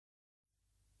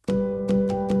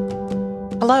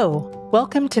Hello,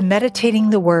 welcome to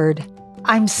Meditating the Word.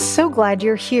 I'm so glad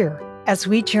you're here as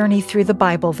we journey through the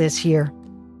Bible this year.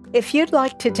 If you'd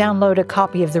like to download a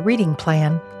copy of the reading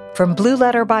plan from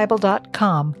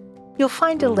blueletterbible.com, you'll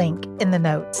find a link in the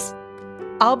notes.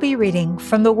 I'll be reading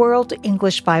from the World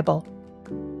English Bible.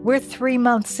 We're 3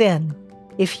 months in.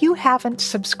 If you haven't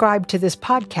subscribed to this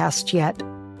podcast yet,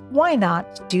 why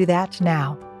not do that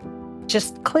now?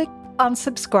 Just click on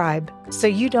subscribe so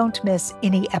you don't miss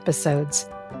any episodes.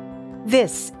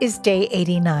 This is day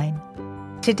 89.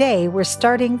 Today we're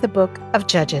starting the book of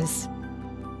Judges.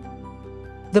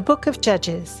 The book of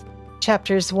Judges,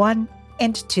 chapters 1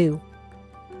 and 2.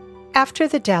 After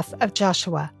the death of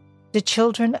Joshua, the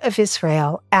children of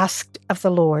Israel asked of the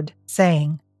Lord,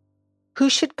 saying, "Who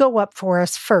should go up for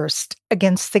us first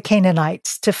against the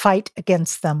Canaanites to fight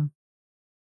against them?"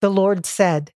 The Lord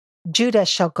said, "Judah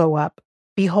shall go up.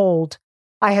 Behold,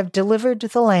 I have delivered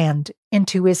the land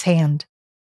into his hand."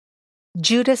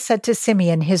 Judah said to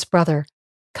Simeon his brother,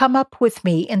 "Come up with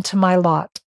me into my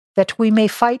lot, that we may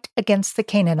fight against the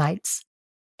Canaanites.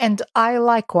 And I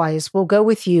likewise will go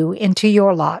with you into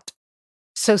your lot."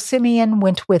 So Simeon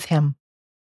went with him.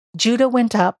 Judah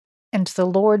went up, and the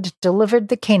Lord delivered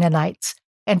the Canaanites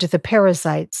and the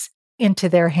Perizzites into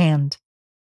their hand.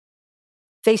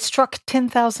 They struck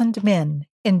 10,000 men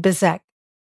in Bezek.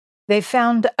 They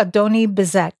found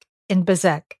Adoni-Bezek in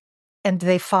Bezek, and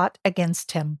they fought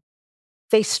against him.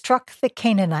 They struck the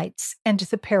Canaanites and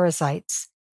the Perizzites.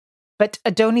 But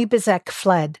Adoni-Bezek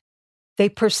fled. They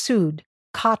pursued,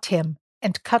 caught him,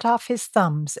 and cut off his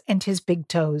thumbs and his big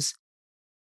toes.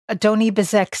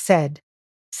 Adoni-Bezek said,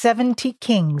 70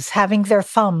 kings, having their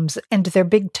thumbs and their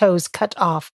big toes cut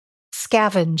off,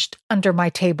 scavenged under my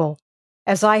table.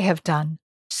 As I have done,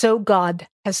 so God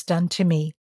has done to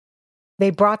me. They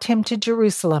brought him to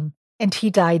Jerusalem, and he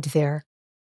died there.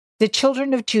 The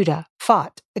children of Judah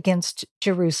fought against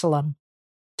Jerusalem,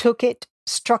 took it,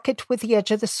 struck it with the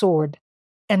edge of the sword,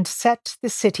 and set the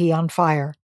city on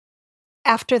fire.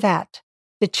 After that,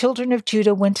 the children of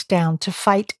Judah went down to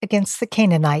fight against the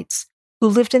Canaanites, who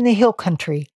lived in the hill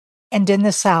country, and in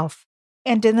the south,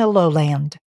 and in the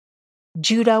lowland.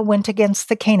 Judah went against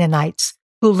the Canaanites,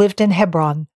 who lived in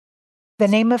Hebron. The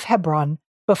name of Hebron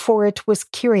before it was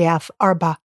Kiriath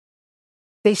Arba.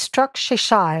 They struck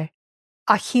Sheshai,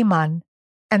 Ahiman,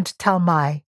 and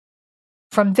Talmai.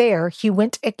 From there he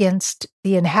went against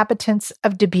the inhabitants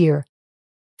of Debir.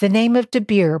 The name of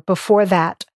Debir before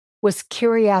that was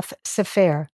Kiriath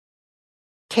Sepher.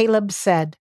 Caleb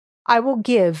said, "I will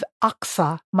give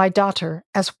Achsah, my daughter,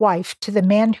 as wife to the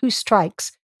man who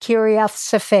strikes Kiriath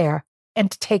Sepher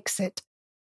and takes it."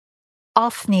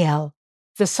 Othniel,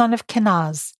 the son of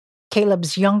Kenaz,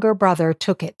 Caleb's younger brother,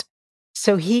 took it.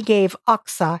 So he gave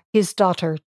Achsah his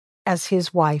daughter as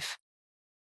his wife.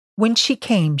 When she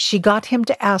came, she got him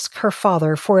to ask her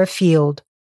father for a field.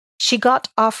 She got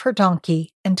off her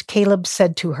donkey, and Caleb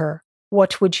said to her,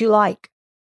 "What would you like?"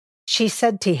 She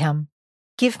said to him,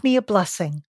 "Give me a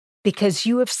blessing, because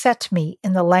you have set me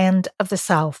in the land of the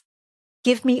south.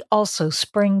 Give me also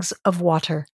springs of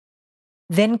water."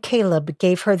 Then Caleb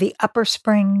gave her the upper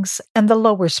springs and the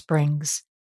lower springs.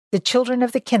 The children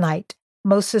of the Kenite,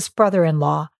 Moses'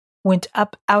 brother-in-law, went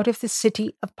up out of the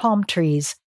city of palm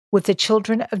trees with the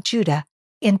children of Judah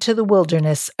into the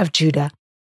wilderness of Judah,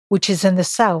 which is in the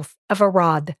south of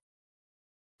Arad.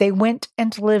 They went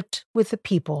and lived with the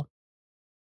people.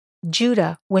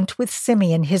 Judah went with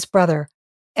Simeon his brother,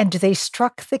 and they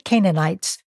struck the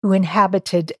Canaanites who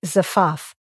inhabited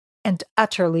Zephath, and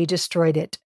utterly destroyed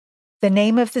it. The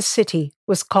name of the city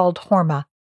was called Hormah.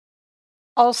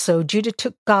 Also Judah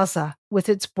took Gaza with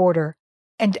its border,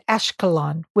 and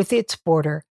Ashkelon with its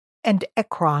border, and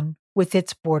Ekron with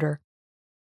its border.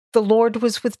 The Lord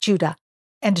was with Judah,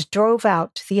 and drove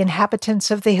out the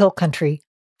inhabitants of the hill country,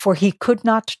 for he could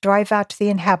not drive out the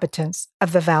inhabitants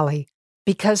of the valley,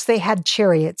 because they had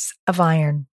chariots of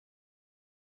iron.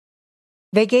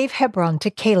 They gave Hebron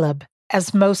to Caleb,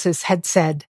 as Moses had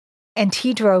said, and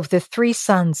he drove the 3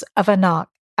 sons of Anak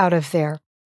out of there.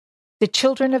 The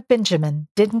children of Benjamin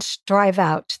didn't drive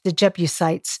out the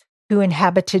Jebusites who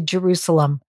inhabited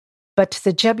Jerusalem, but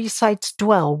the Jebusites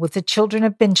dwell with the children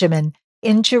of Benjamin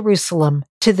in Jerusalem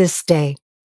to this day.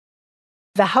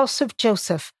 The house of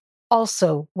Joseph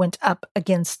also went up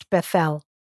against Bethel,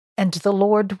 and the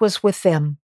Lord was with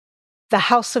them. The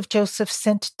house of Joseph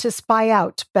sent to spy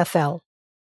out Bethel.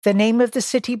 The name of the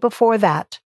city before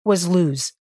that was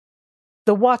Luz.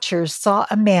 The watchers saw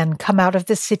a man come out of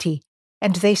the city,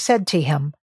 and they said to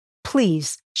him,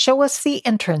 "Please show us the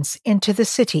entrance into the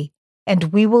city,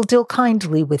 and we will deal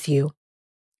kindly with you."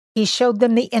 He showed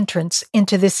them the entrance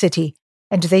into the city,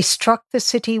 and they struck the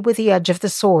city with the edge of the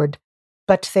sword,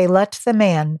 but they let the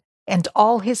man and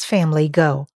all his family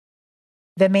go.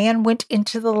 The man went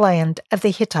into the land of the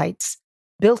Hittites,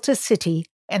 built a city,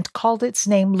 and called its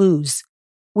name Luz,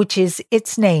 which is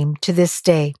its name to this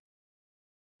day.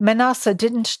 Manasseh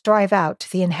didn't drive out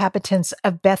the inhabitants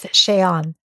of Beth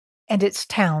Shean and its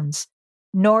towns,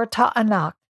 nor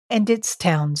Ta'anak and its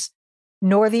towns,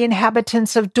 nor the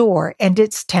inhabitants of Dor and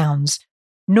its towns,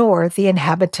 nor the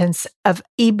inhabitants of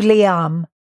Ibleam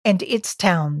and its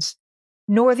towns,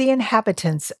 nor the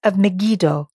inhabitants of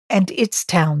Megiddo and its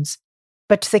towns,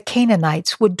 but the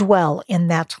Canaanites would dwell in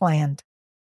that land.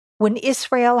 When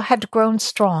Israel had grown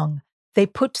strong, they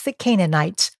put the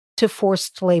Canaanites to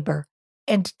forced labor,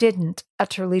 and didn't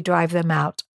utterly drive them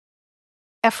out.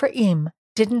 Ephraim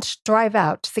didn't drive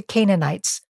out the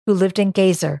Canaanites who lived in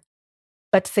Gezer,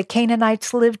 but the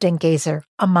Canaanites lived in Gezer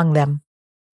among them.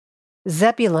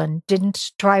 Zebulun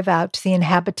didn't drive out the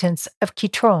inhabitants of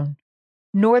Kitron,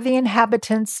 nor the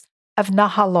inhabitants of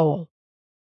Nahalol,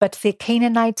 but the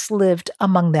Canaanites lived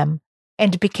among them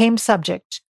and became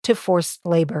subject to forced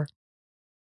labor.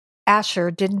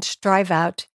 Asher didn't drive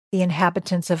out the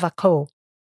inhabitants of Akko,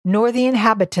 nor the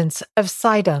inhabitants of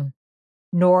Sidon,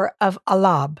 nor of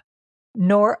Alab,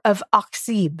 nor of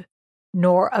Achzib,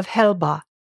 nor of Helba,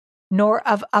 nor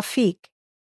of Aphik,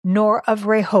 nor of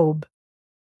Rehob.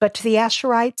 But the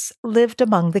Asherites lived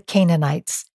among the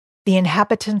Canaanites, the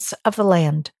inhabitants of the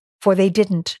land, for they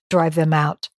didn't drive them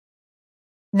out.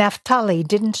 Naphtali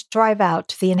didn't drive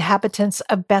out the inhabitants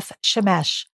of Beth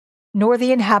Shemesh, nor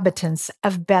the inhabitants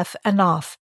of Beth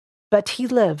Anath, but he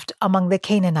lived among the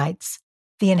Canaanites,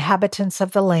 the inhabitants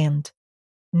of the land.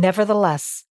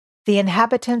 Nevertheless, the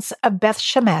inhabitants of Beth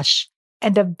Shemesh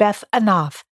and of Beth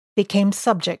Anath became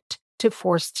subject to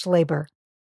forced labor.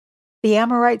 The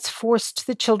Amorites forced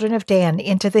the children of Dan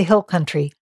into the hill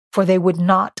country, for they would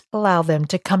not allow them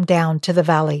to come down to the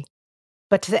valley.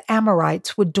 But the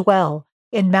Amorites would dwell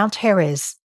in Mount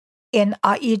Heres, in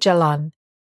Aijalon,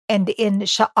 and in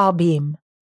Sha'abim.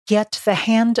 Yet the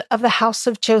hand of the house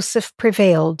of Joseph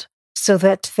prevailed, so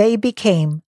that they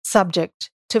became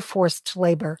subject to forced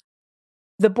labor.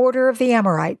 The border of the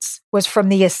Amorites was from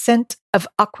the ascent of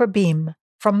Akrabim,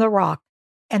 from the rock,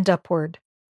 and upward.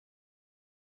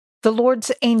 The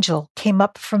Lord's angel came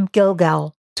up from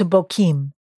Gilgal to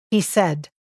Bochim. He said,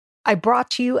 I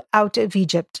brought you out of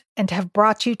Egypt, and have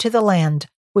brought you to the land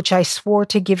which I swore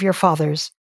to give your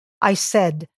fathers. I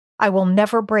said, I will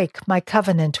never break my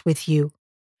covenant with you.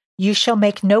 You shall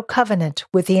make no covenant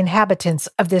with the inhabitants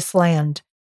of this land.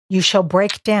 You shall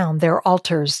break down their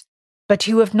altars. But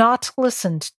you have not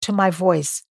listened to my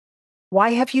voice.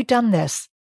 Why have you done this?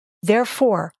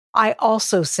 Therefore, I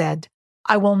also said,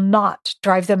 I will not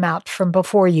drive them out from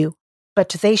before you, but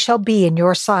they shall be in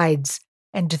your sides,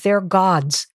 and their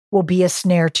gods will be a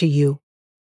snare to you.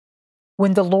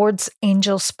 When the Lord's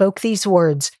angel spoke these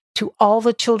words to all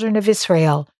the children of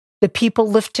Israel, the people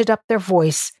lifted up their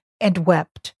voice and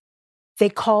wept. They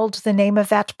called the name of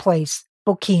that place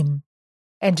Bochim,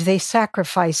 and they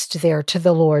sacrificed there to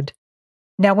the Lord.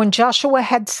 Now when Joshua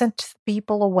had sent the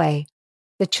people away,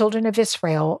 the children of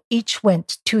Israel each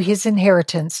went to his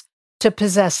inheritance to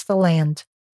possess the land.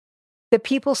 The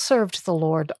people served the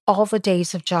Lord all the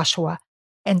days of Joshua,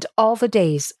 and all the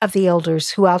days of the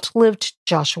elders who outlived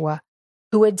Joshua,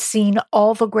 who had seen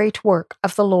all the great work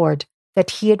of the Lord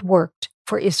that he had worked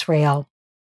for Israel.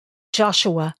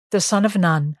 Joshua, the son of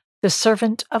Nun, the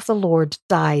servant of the Lord,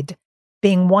 died,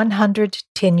 being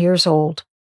 110 years old.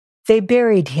 They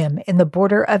buried him in the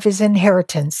border of his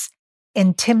inheritance,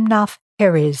 in Timnath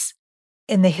Heres,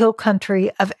 in the hill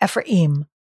country of Ephraim,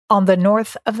 on the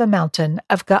north of the mountain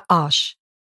of Gaash.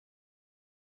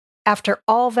 After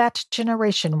all that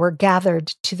generation were gathered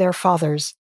to their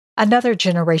fathers, another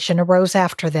generation arose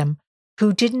after them,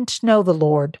 who didn't know the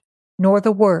Lord, nor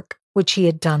the work which he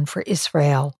had done for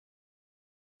Israel.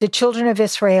 The children of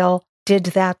Israel did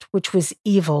that which was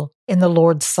evil in the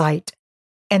Lord's sight,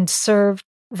 and served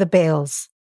the Baals.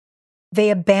 They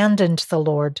abandoned the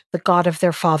Lord, the God of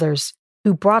their fathers,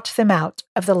 who brought them out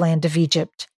of the land of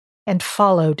Egypt, and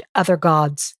followed other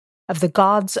gods, of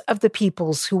the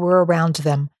peoples who were around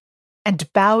them,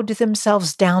 and bowed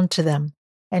themselves down to them,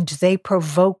 and they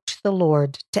provoked the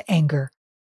Lord to anger.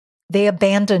 They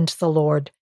abandoned the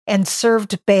Lord, and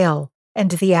served Baal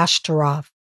and the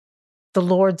Ashtaroth. The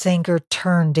Lord's anger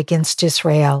turned against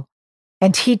Israel,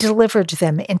 and he delivered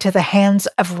them into the hands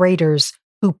of raiders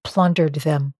who plundered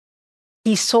them.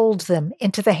 He sold them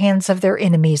into the hands of their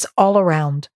enemies all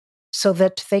around, so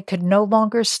that they could no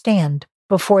longer stand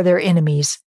before their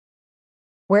enemies.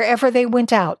 Wherever they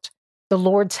went out, the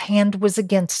Lord's hand was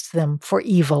against them for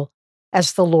evil,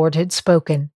 as the Lord had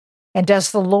spoken, and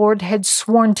as the Lord had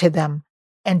sworn to them,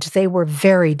 and they were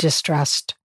very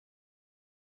distressed.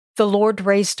 The Lord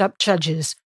raised up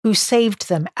judges who saved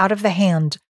them out of the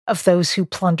hand of those who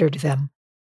plundered them.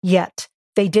 Yet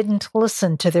they didn't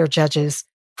listen to their judges,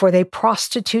 for they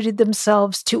prostituted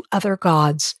themselves to other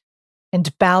gods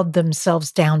and bowed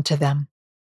themselves down to them.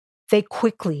 They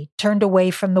quickly turned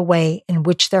away from the way in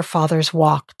which their fathers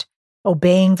walked,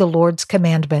 obeying the Lord's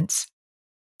commandments.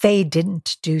 They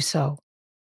didn't do so.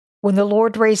 When the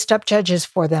Lord raised up judges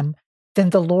for them,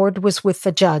 then the Lord was with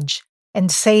the judge and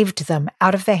saved them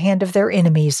out of the hand of their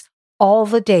enemies all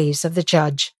the days of the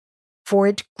judge. For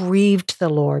it grieved the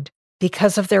Lord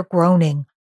because of their groaning,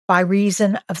 by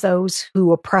reason of those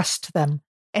who oppressed them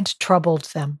and troubled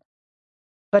them.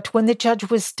 But when the judge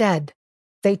was dead,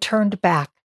 they turned back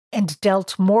and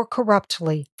dealt more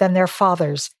corruptly than their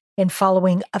fathers in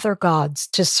following other gods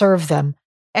to serve them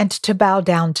and to bow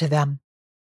down to them.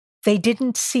 They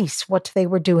didn't cease what they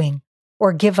were doing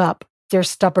or give up their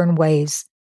stubborn ways.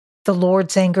 The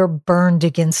Lord's anger burned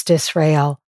against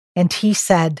Israel, and he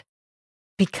said,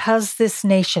 "Because this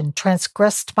nation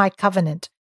transgressed my covenant,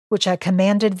 which I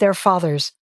commanded their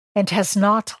fathers, and has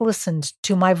not listened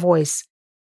to my voice,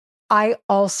 I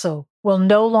also will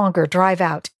no longer drive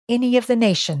out any of the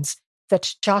nations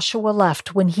that Joshua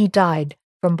left when he died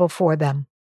from before them,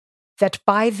 that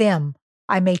by them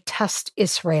I may test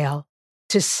Israel,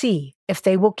 to see if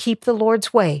they will keep the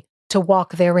Lord's way to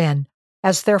walk therein,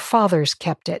 as their fathers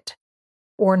kept it,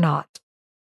 or not."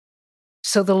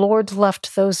 So the Lord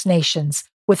left those nations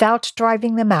without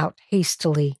driving them out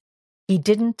hastily. He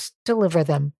didn't deliver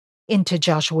them into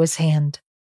Joshua's hand.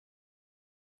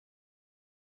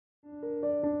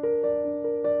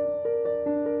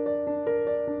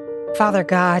 Father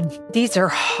God, these are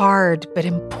hard but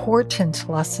important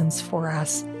lessons for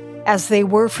us, as they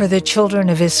were for the children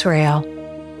of Israel.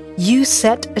 You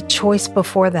set a choice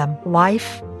before them,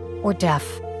 life or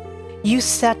death. You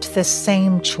set the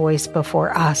same choice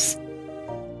before us.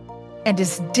 And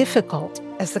as difficult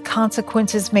as the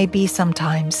consequences may be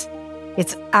sometimes,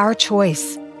 it's our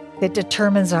choice that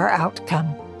determines our outcome.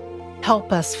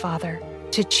 Help us, Father,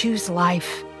 to choose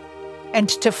life and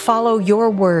to follow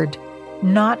your word,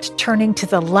 not turning to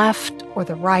the left or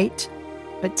the right,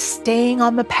 but staying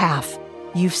on the path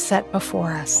you've set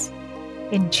before us.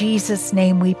 In Jesus'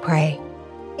 name we pray.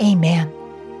 Amen.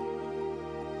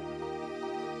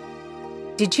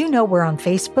 Did you know we're on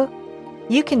Facebook?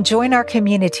 You can join our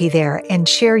community there and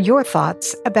share your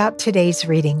thoughts about today's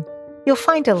reading. You'll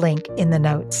find a link in the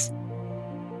notes.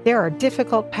 There are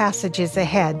difficult passages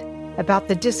ahead about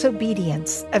the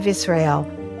disobedience of Israel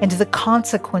and the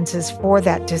consequences for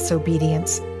that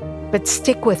disobedience. But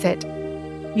stick with it.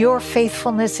 Your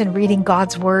faithfulness in reading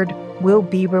God's Word will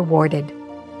be rewarded.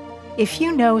 If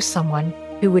you know someone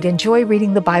who would enjoy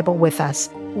reading the Bible with us,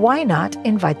 why not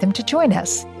invite them to join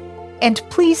us? And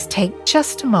please take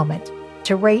just a moment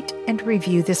to rate and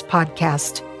review this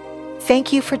podcast.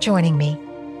 Thank you for joining me,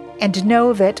 and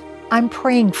know that I'm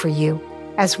praying for you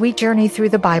as we journey through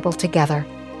the Bible together,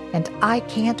 and I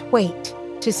can't wait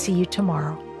to see you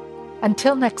tomorrow.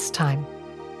 Until next time,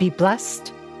 be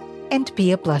blessed and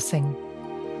be a blessing.